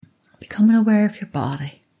Becoming aware of your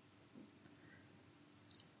body,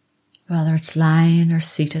 whether it's lying or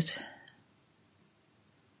seated.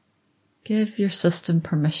 Give your system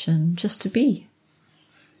permission just to be,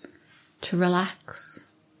 to relax,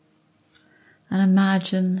 and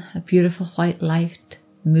imagine a beautiful white light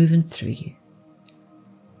moving through you,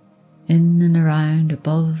 in and around,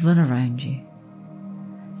 above and around you,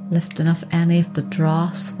 lifting off any of the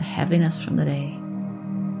dross, the heaviness from the day,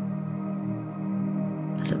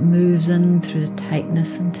 as it moves in through the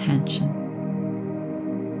tightness and tension,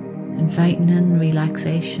 inviting in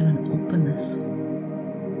relaxation and openness,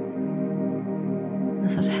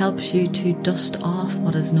 as it helps you to dust off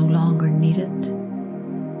what is no longer needed,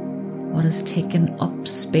 what has taken up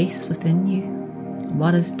space within you,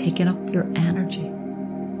 what has taken up your energy.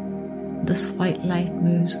 This white light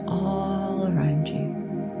moves all around you,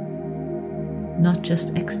 not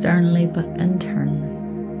just externally but internally,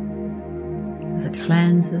 as it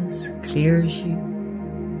cleanses, clears you,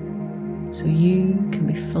 so you can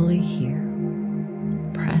be fully here,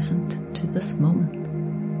 present to this moment.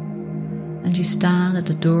 And you stand at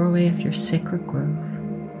the doorway of your sacred grove.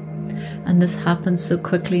 And this happens so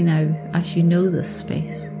quickly now as you know this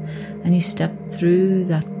space, and you step through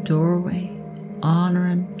that doorway,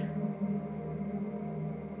 honouring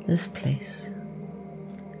this place.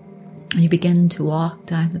 And you begin to walk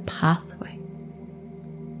down the pathway,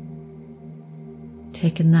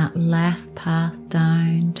 taking that left path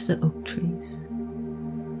down to the oak trees,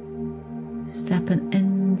 stepping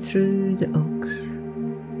in through the oaks.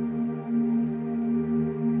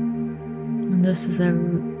 And this is a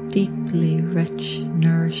deeply rich,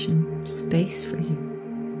 nourishing space for you.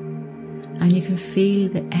 And you can feel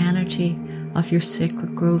the energy of your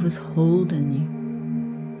sacred grove is holding you.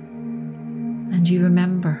 And you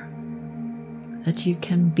remember that you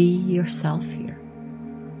can be yourself here.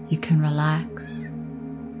 You can relax.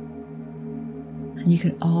 And you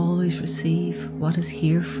can always receive what is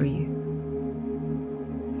here for you.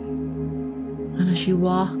 And as you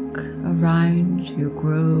walk around your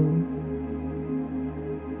grove,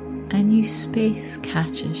 a new space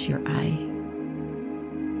catches your eye,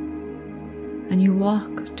 and you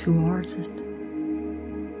walk towards it,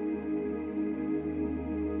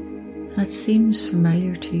 and it seems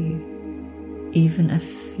familiar to you, even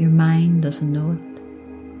if your mind doesn't know it.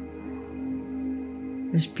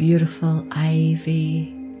 There's beautiful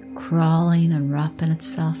ivy crawling and wrapping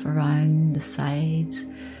itself around the sides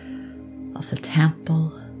of the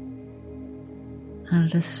temple, and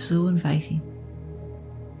it is so inviting.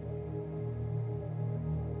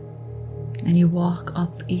 And you walk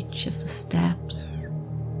up each of the steps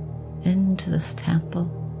into this temple.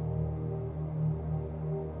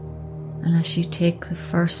 And as you take the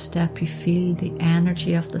first step, you feel the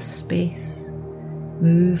energy of the space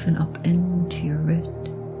moving up into your root,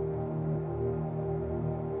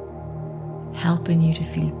 helping you to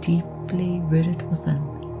feel deeply rooted within.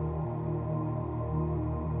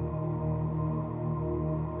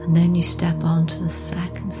 And then you step onto the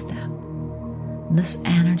second step. And this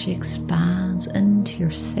energy expands into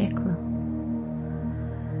your sacral,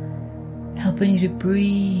 helping you to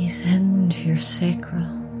breathe into your sacral.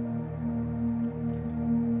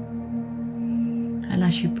 And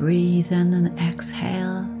as you breathe in and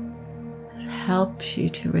exhale, it helps you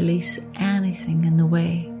to release anything in the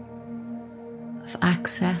way of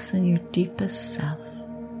accessing your deepest self.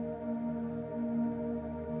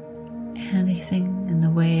 Anything in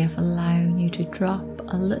the way of allowing you to drop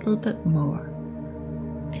a little bit more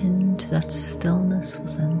into that stillness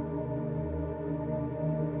within.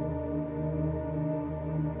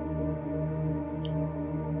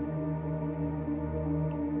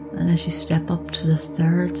 And as you step up to the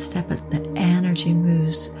third step, the energy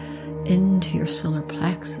moves into your solar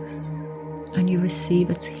plexus and you receive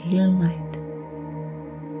its healing light.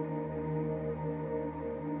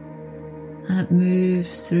 And it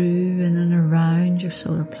moves through in and around your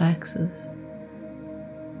solar plexus,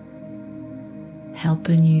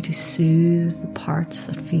 helping you to soothe the parts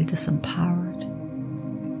that feel disempowered,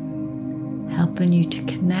 helping you to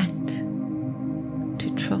connect,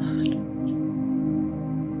 to trust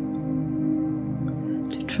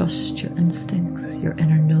your instincts, your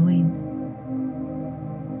inner knowing,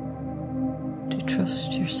 to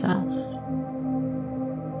trust yourself.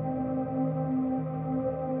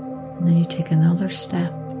 And then you take another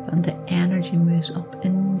step and the energy moves up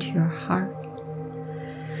into your heart.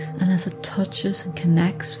 And as it touches and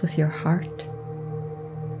connects with your heart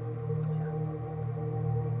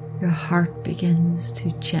begins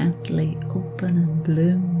to gently open and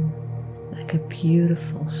bloom like a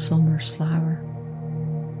beautiful summer's flower.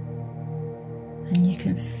 And you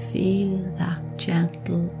can feel that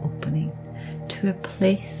gentle opening to a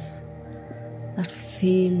place that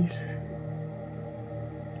feels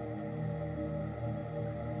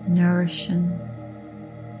nourishing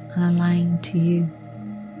and aligned to you.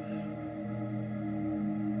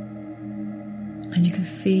 And you can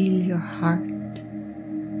feel your heart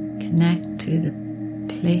connect to the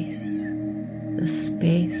place, this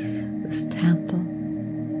space, this temple,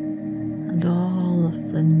 and all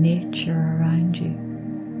of the nature around you.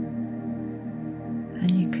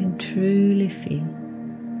 And you can truly feel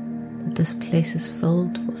that this place is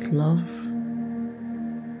filled with love.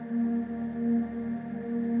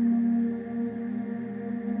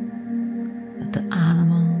 That the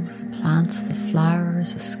animals, the plants, the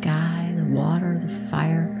flowers, the sky, the water, the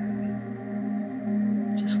fire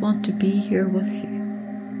just want to be here with you.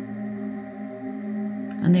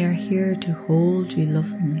 And they are here to hold you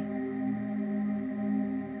lovingly.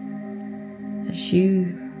 As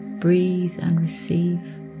you breathe and receive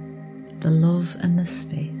the love in this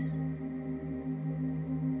space,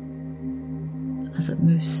 as it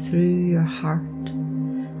moves through your heart,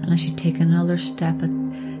 and as you take another step, it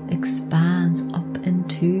expands up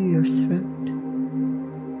into your throat,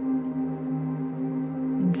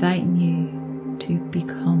 inviting you to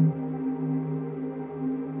become,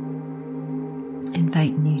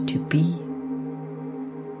 inviting you to be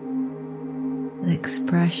the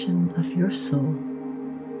expression of your soul,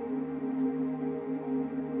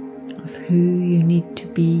 of who you need to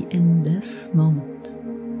be in this moment.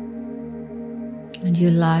 And you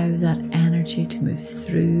allow that energy to move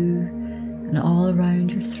through and all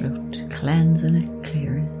around your throat, cleansing it,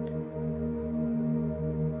 clearing it.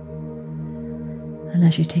 And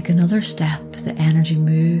as you take another step, the energy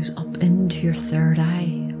moves up into your third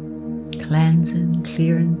eye, cleansing,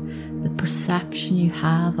 clearing the perception you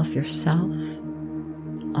have of yourself,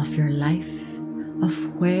 of your life,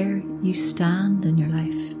 of where you stand in your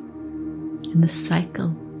life, in the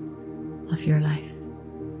cycle of your life,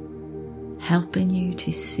 helping you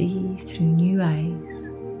to see through new eyes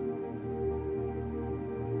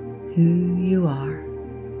who you are.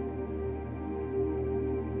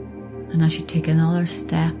 And as you take another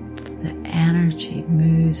step, the energy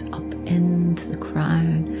moves up into the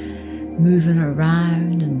crown, moving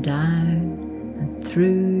around and down and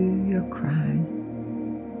through your crown.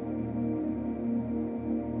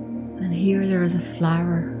 And here there is a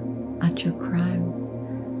flower at your crown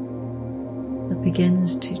that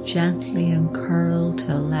begins to gently uncurl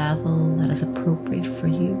to a level that is appropriate for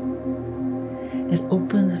you. It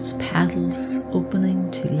opens its petals,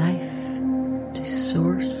 opening to life, to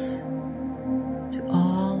source, to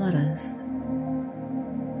all that is,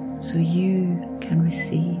 so you can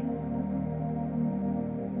receive.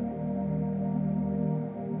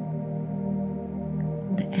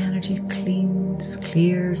 The energy cleans,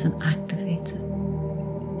 clears and activates it,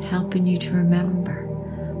 helping you to remember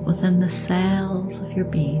within the cells of your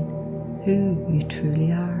being who you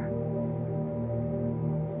truly are.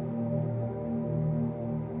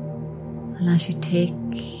 And as you take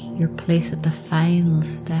your place at the final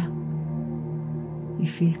step, you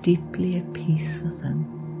feel deeply at peace within.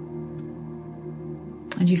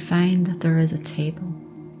 And you find that there is a table.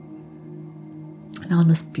 And on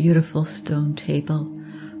this beautiful stone table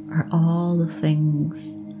are all the things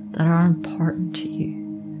that are important to you,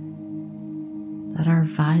 that are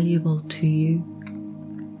valuable to you.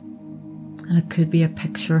 And it could be a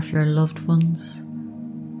picture of your loved ones,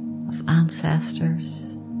 of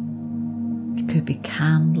ancestors. It could be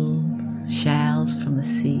candles, shells from the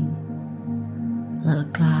sea, a little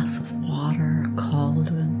glass of water, a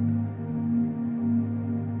cauldron,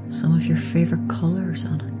 some of your favourite colours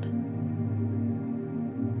on it.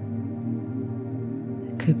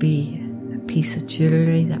 It could be a piece of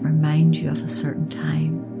jewellery that reminds you of a certain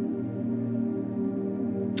time.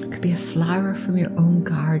 It could be a flower from your own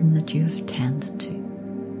garden that you have tended to.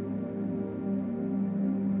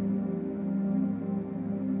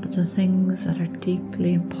 But the things that are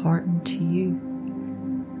deeply important to you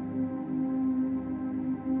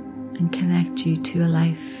and connect you to a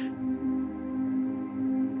life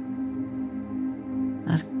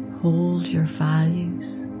that holds your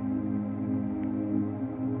values,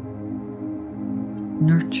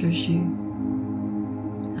 nurtures you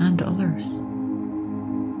and others.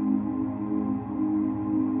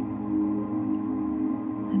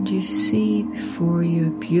 And you see before you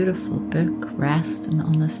a beautiful book resting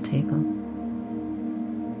on this table.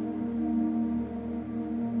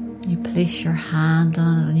 You place your hand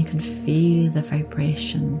on it and you can feel the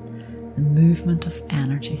vibration, the movement of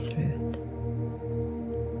energy through it.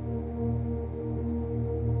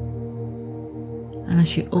 And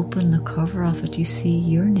as you open the cover of it, you see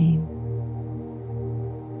your name.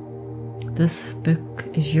 This book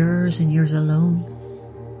is yours and yours alone,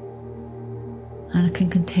 and it can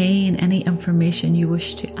contain any information you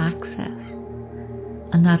wish to access,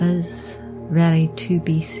 and that is ready to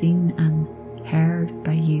be seen and heard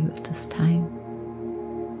by you at this time.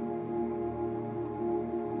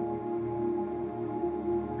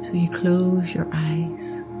 So you close your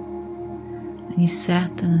eyes and you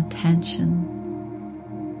set an intention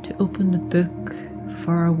to open the book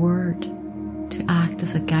for a word to act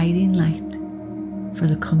as a guiding light for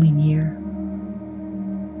the coming year.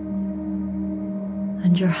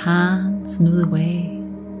 And your hands know the way,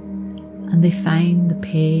 and they find the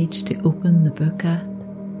page to open the book at.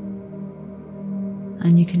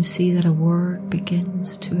 And you can see that a word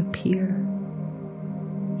begins to appear,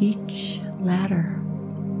 each letter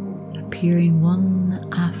appearing one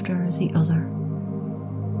after the other,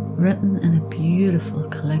 written in a beautiful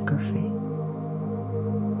calligraphy.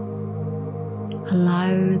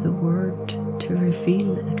 Allow the word to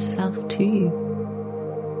reveal itself to you.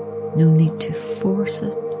 No need to force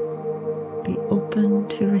it. Be open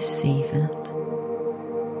to receiving it.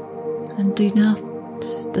 And do not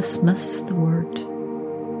dismiss the word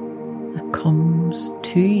that comes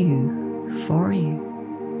to you for you.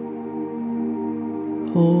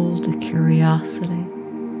 Hold the curiosity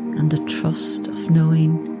and the trust of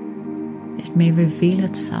knowing it may reveal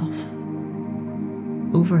itself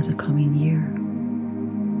over the coming year.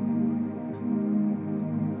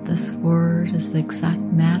 This word is the exact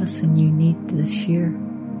medicine you need this year,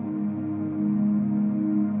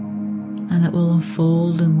 and it will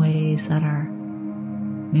unfold in ways that are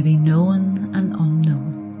maybe known and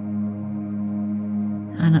unknown,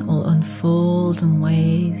 and it will unfold in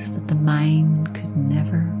ways that the mind could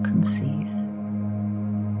never conceive.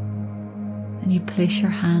 And you place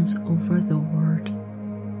your hands over the word.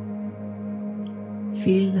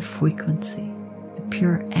 Feel the frequency, the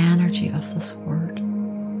pure energy of this word.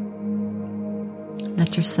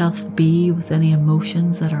 Let yourself be with any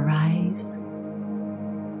emotions that arise.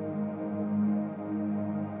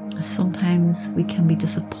 Sometimes we can be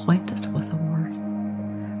disappointed with a word,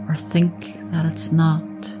 or think that it's not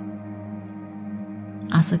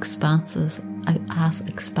as expansive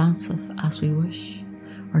as we wish,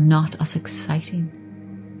 or not as exciting.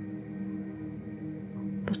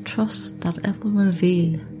 But trust that it will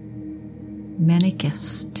reveal many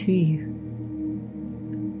gifts to you.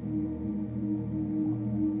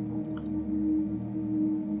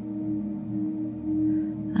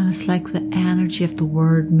 And it's like the energy of the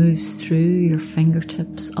word moves through your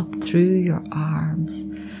fingertips, up through your arms,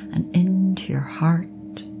 and into your heart,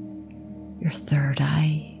 your third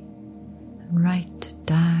eye, and right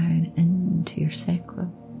down into your sacral.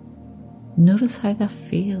 Notice how that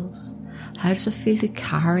feels. How does it feel to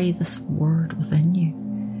carry this word within you,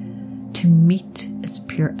 to meet its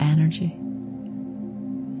pure energy?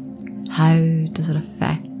 How does it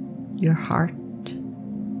affect your heart?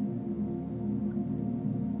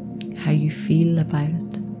 How you feel about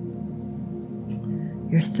it?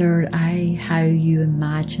 Your third eye, how you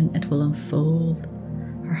imagine it will unfold,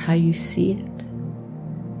 or how you see it?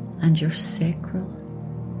 And your sacral,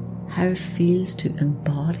 how it feels to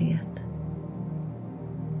embody it?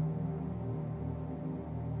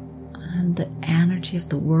 And the energy of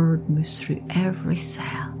the word moves through every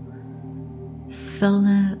cell,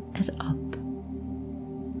 filling it up.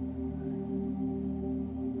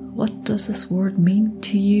 What does this word mean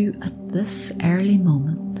to you at this early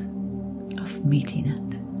moment of meeting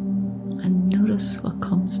it? And notice what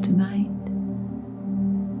comes to mind.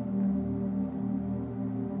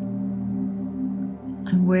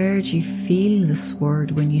 And where do you feel this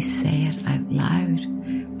word when you say it out loud?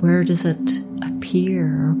 Where does it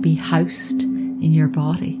appear or be housed in your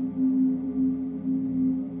body?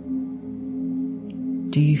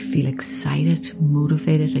 Do you feel excited,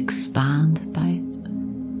 motivated, expanded by it?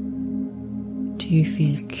 Do you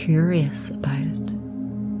feel curious about it?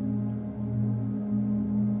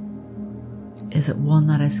 Is it one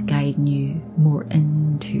that is guiding you more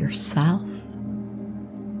into yourself,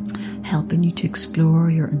 helping you to explore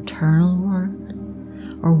your internal world,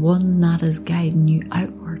 or one that is guiding you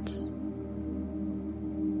outwards,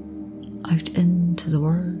 out into the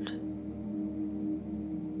world?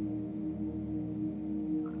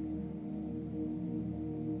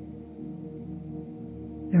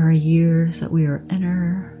 There are years that we are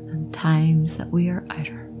inner and times that we are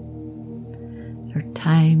outer. There are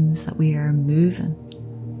times that we are moving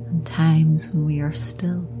and times when we are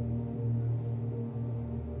still.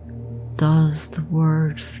 Does the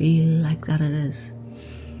word feel like that it is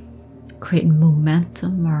creating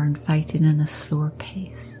momentum or inviting in a slower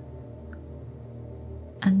pace.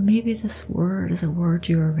 And maybe this word is a word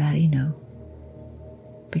you already know,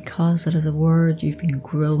 because it is a word you've been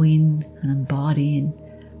growing and embodying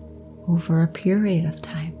over a period of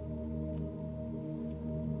time.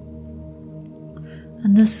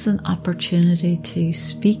 And this is an opportunity to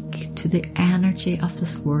speak to the energy of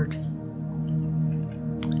this word.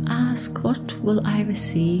 Ask, what will I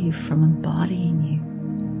receive from embodying you?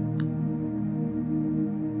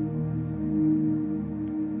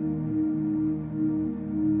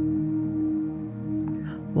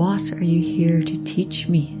 What are you here to teach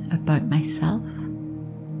me about myself?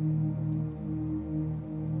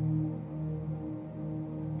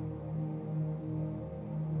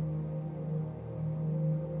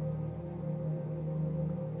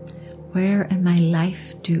 Where in my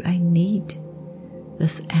life do I need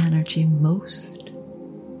this energy most?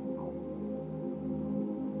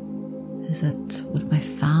 Is it with my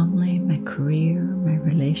family, my career, my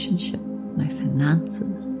relationship, my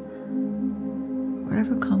finances?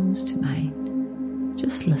 Whatever comes to mind,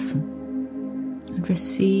 just listen and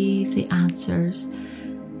receive the answers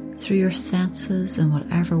through your senses in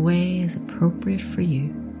whatever way is appropriate for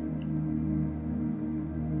you.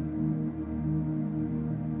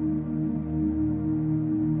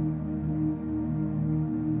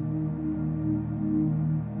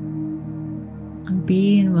 And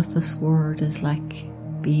being with this word is like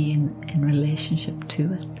being in relationship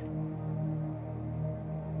to it.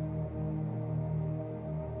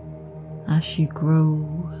 As you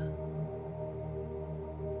grow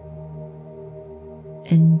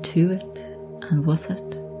into it and with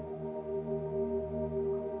it,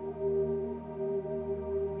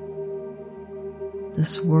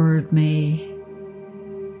 this word may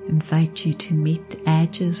invite you to meet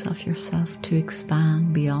edges of yourself to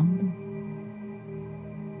expand beyond them.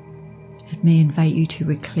 It may invite you to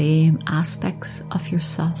reclaim aspects of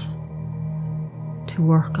yourself to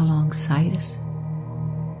work alongside it.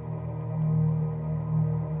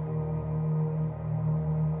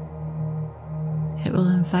 It will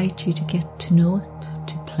invite you to get to know it,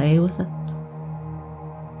 to play with it,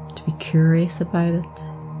 to be curious about it,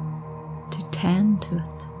 to tend to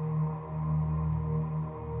it.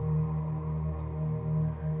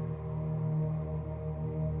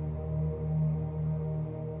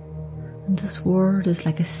 And this word is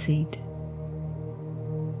like a seed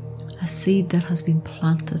that has been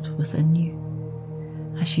planted within you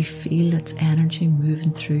as you feel its energy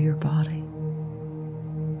moving through your body.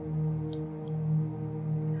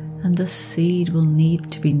 And this seed will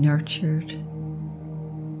need to be nurtured.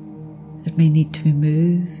 It may need to be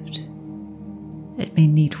moved. It may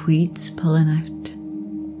need weeds pulling out.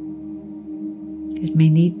 It may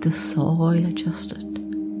need the soil adjusted.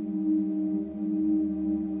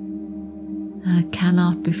 And it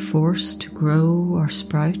cannot be forced to grow or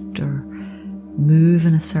sprout or move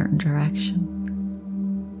in a certain direction.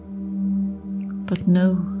 But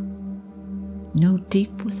know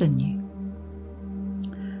deep within you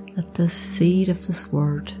that the seed of this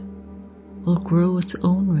word will grow its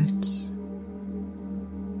own roots,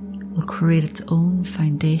 will create its own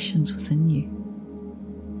foundations within you.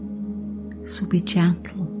 So be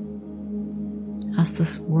gentle as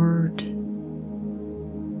this word,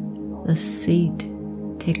 this seed,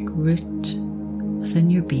 take root within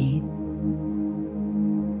your being.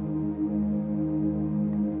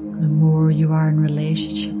 The more you are in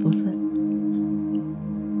relationship with it,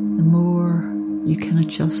 the more you can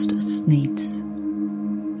adjust its needs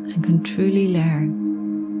and can truly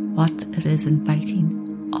learn what it is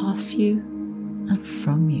inviting of you and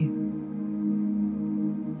from you.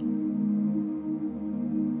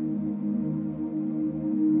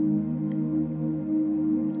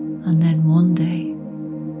 And then one day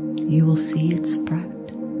you will see it sprout,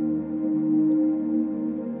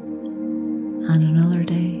 and another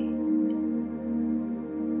day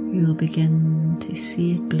you will begin to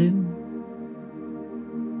see it bloom.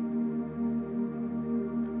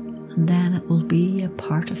 And then it will be a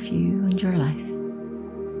part of you and your life.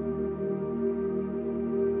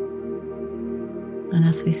 And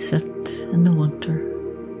as we sit in the winter,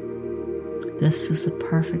 this is the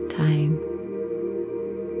perfect time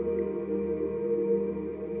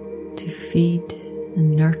to feed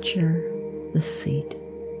and nurture the seed.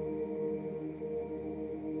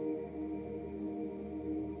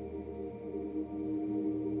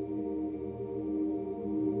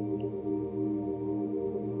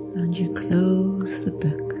 And you close the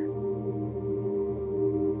book,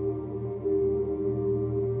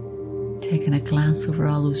 taking a glance over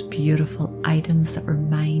all those beautiful items that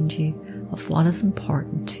remind you of what is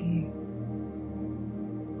important to you.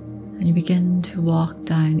 And you begin to walk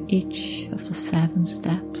down each of the 7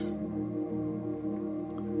 steps,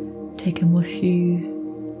 taking with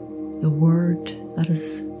you the word that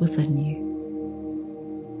is within you,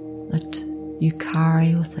 that you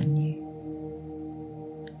carry within you.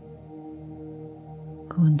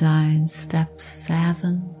 Going down steps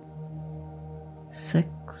 7,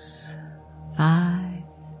 6, 5,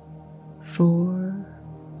 4,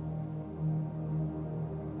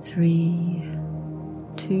 3,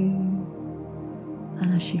 2,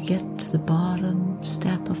 and as you get to the bottom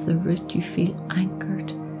step of the route, you feel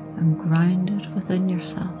anchored and grounded within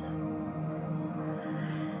yourself.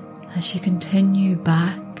 As you continue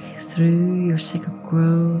back through your sacred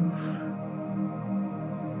grove,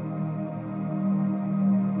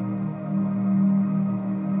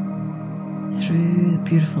 through the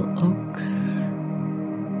beautiful oaks,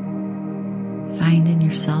 finding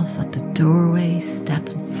yourself at the doorway,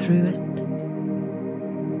 stepping through it.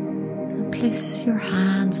 And place your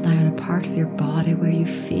hands now on a part of your body where you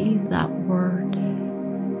feel that word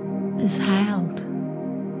is held.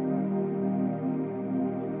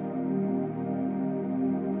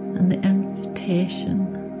 And the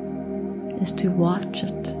invitation is to watch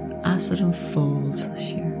it as it unfolds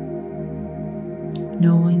this year,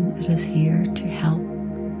 knowing it is here to help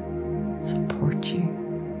support you.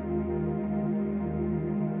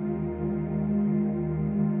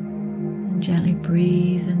 And gently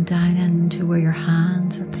breathing down into where your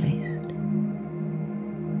hands are placed.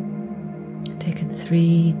 Taking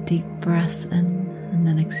 3 deep breaths in and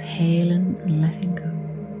then exhaling and letting go.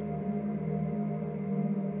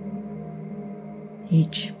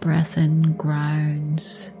 Each breath in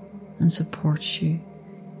grounds and supports you.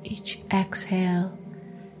 Each exhale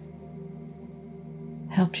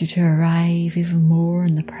helps you to arrive even more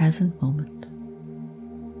in the present moment.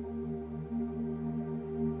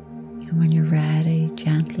 And when you're ready,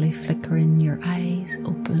 gently flickering your eyes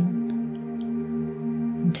open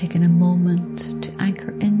and taking a moment to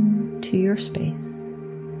anchor into your space.